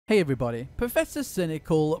Hey everybody, Professor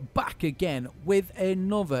Cynical back again with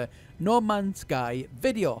another No Man's Sky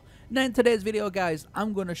video. Now in today's video guys,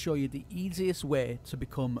 I'm going to show you the easiest way to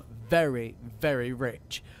become very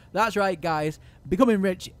rich. That's right guys, becoming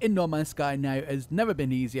rich in No Man's Sky now has never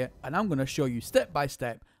been easier, and I'm going to show you step by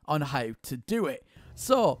step on how to do it.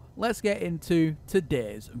 So let's get into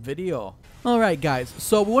today's video. Alright guys,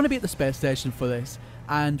 so we want to be at the space station for this,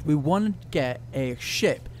 and we want to get a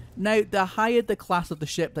ship. Now, the higher the class of the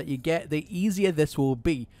ship that you get, the easier this will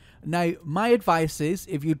be. Now, my advice is,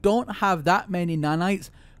 if you don't have that many nanites,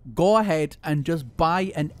 go ahead and just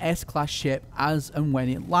buy an S-class ship as and when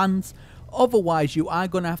it lands. Otherwise, you are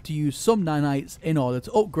going to have to use some nanites in order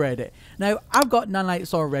to upgrade it. Now, I've got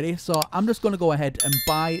nanites already, so I'm just going to go ahead and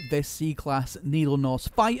buy this C-class Needle Nose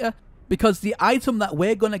Fighter, because the item that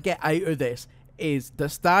we're going to get out of this is the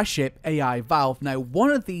Starship AI valve. Now, one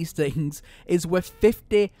of these things is worth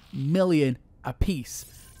 50 million a piece.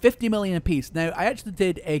 50 million a piece. Now, I actually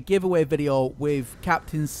did a giveaway video with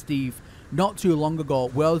Captain Steve not too long ago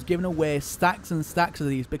where I was giving away stacks and stacks of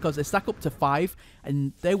these because they stack up to 5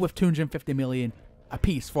 and they're worth 250 million a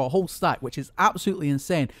piece for a whole stack, which is absolutely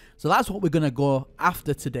insane. So that's what we're going to go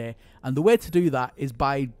after today. And the way to do that is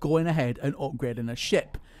by going ahead and upgrading a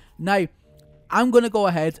ship. Now, I'm going to go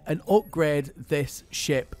ahead and upgrade this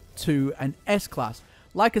ship to an S-class.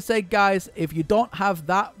 Like I said guys, if you don't have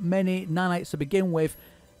that many nanites to begin with,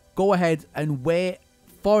 go ahead and wait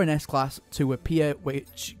for an S-class to appear,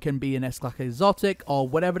 which can be an S-class exotic or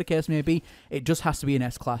whatever the case may be. It just has to be an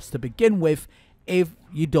S-class to begin with if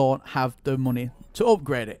you don't have the money to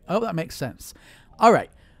upgrade it. I hope that makes sense.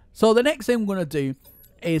 Alright, so the next thing we're going to do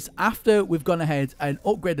is, after we've gone ahead and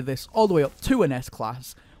upgraded this all the way up to an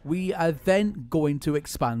S-class, we are then going to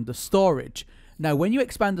expand the storage. Now, when you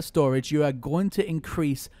expand the storage, you are going to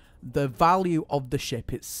increase the value of the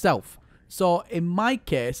ship itself. So, in my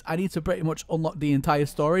case, I need to pretty much unlock the entire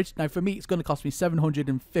storage. Now, for me, it's going to cost me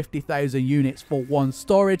 750,000 units for one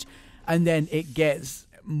storage, and then it gets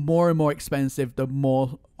more and more expensive the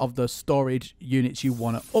more of the storage units you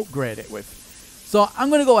want to upgrade it with. So, I'm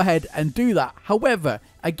going to go ahead and do that. However,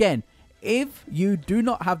 again, if you do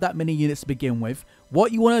not have that many units to begin with,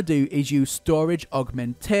 what you want to do is use storage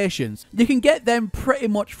augmentations. You can get them pretty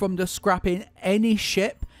much from just scrapping any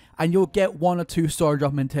ship, and you'll get 1 or 2 storage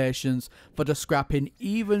augmentations for just scrapping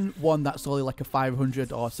even one that's only like a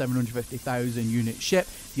 500 or 750,000 unit ship.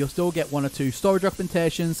 You'll still get 1 or 2 storage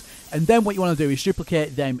augmentations, and then what you want to do is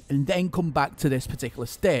duplicate them and then come back to this particular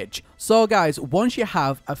stage. So guys, once you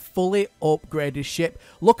have a fully upgraded ship,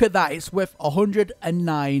 look at that, it's worth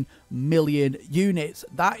 109 million units.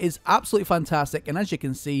 That is absolutely fantastic, and as you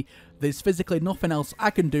can see, there's physically nothing else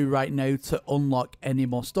I can do right now to unlock any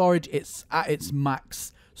more storage. It's at its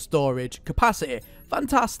max storage capacity.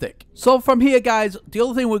 Fantastic. So from here guys, the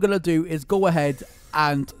other thing we're going to do is go ahead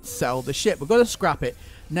and sell the ship. We're going to scrap it.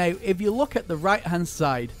 Now, if you look at the right hand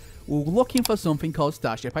side, we're looking for something called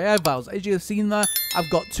Starship AI valves. As you've seen there, I've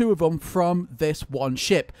got 2 of them from this one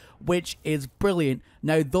ship, which is brilliant.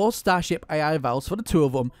 Now, those Starship AI valves for the 2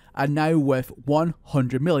 of them are now worth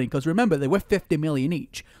 100 million, because remember, they're worth 50 million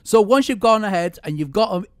each. So once you've gone ahead and you've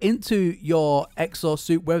got them into your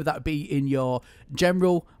exosuit, whether that be in your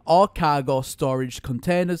general or cargo storage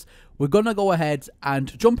containers, we're going to go ahead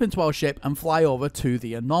and jump into our ship and fly over to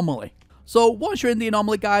the anomaly. So once you're in the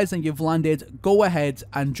anomaly guys and you've landed, go ahead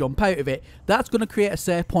and jump out of it. That's going to create a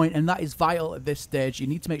save point, and that is vital at this stage. You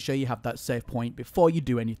need to make sure you have that save point before you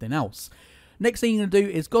do anything else. Next thing you're going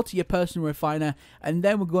to do is go to your personal refiner, and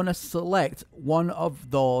then we're going to select one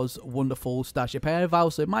of those wonderful Starship AI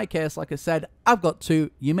valves. So in my case, like I said, I've got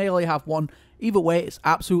 2. You may only have 1. Either way, it's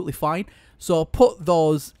absolutely fine. So put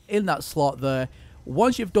those in that slot there.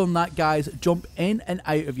 Once you've done that guys, jump in and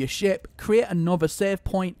out of your ship, create another save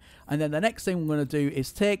point, and then the next thing we're going to do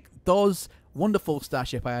is take those wonderful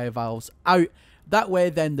Starship AI valves out. That way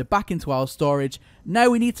then they're back into our storage. Now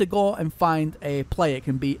we need to go and find a player. It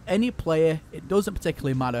can be any player, it doesn't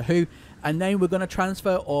particularly matter who, and then we're going to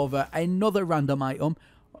transfer over another random item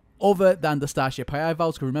other than the Starship AI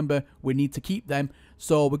valves, because remember, we need to keep them.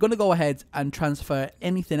 So we're going to go ahead and transfer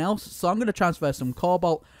anything else. So I'm going to transfer some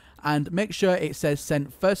cobalt, and make sure it says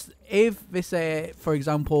sent first. If they say, for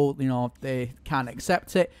example, you know, they can't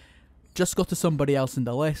accept it, just go to somebody else in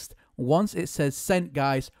the list. Once it says sent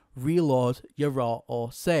guys, reload your raw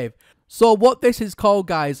or save. So what this is called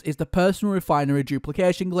guys is the personal refinery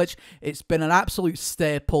duplication glitch. It's been an absolute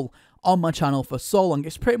staple on my channel for so long.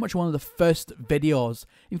 It's pretty much one of the first videos.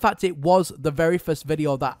 In fact, it was the very first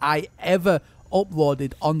video that I ever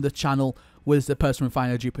uploaded on the channel, was the personal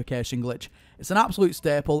refinery duplication glitch. It's an absolute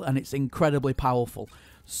staple and it's incredibly powerful.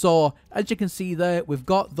 So as you can see there, we've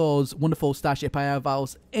got those wonderful Starship IR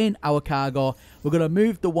valves in our cargo. We're going to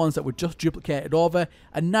move the ones that were just duplicated over,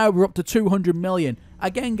 and now we're up to 200 million.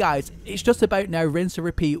 Again guys, it's just about now rinse and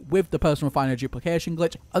repeat with the personal refinery duplication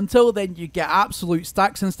glitch. Until then, you get absolute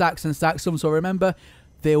stacks and stacks and stacks of them. So remember,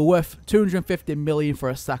 they're worth 250 million for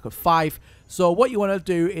a stack of 5. So what you want to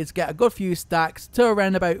do is get a good few stacks to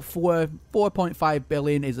around about 4.5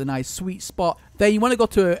 billion is a nice sweet spot. Then you want to go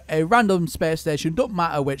to a random space station, don't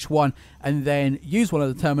matter which one, and then use one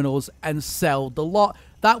of the terminals and sell the lot.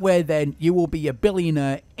 That way then you will be a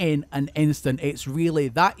billionaire in an instant. It's really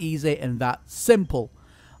that easy and that simple.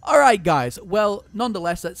 Alright guys, well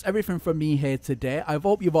nonetheless, that's everything from me here today. I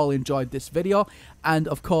hope you've all enjoyed this video, and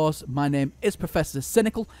of course my name is Professor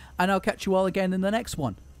Cynical, and I'll catch you all again in the next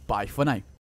one. Bye for now.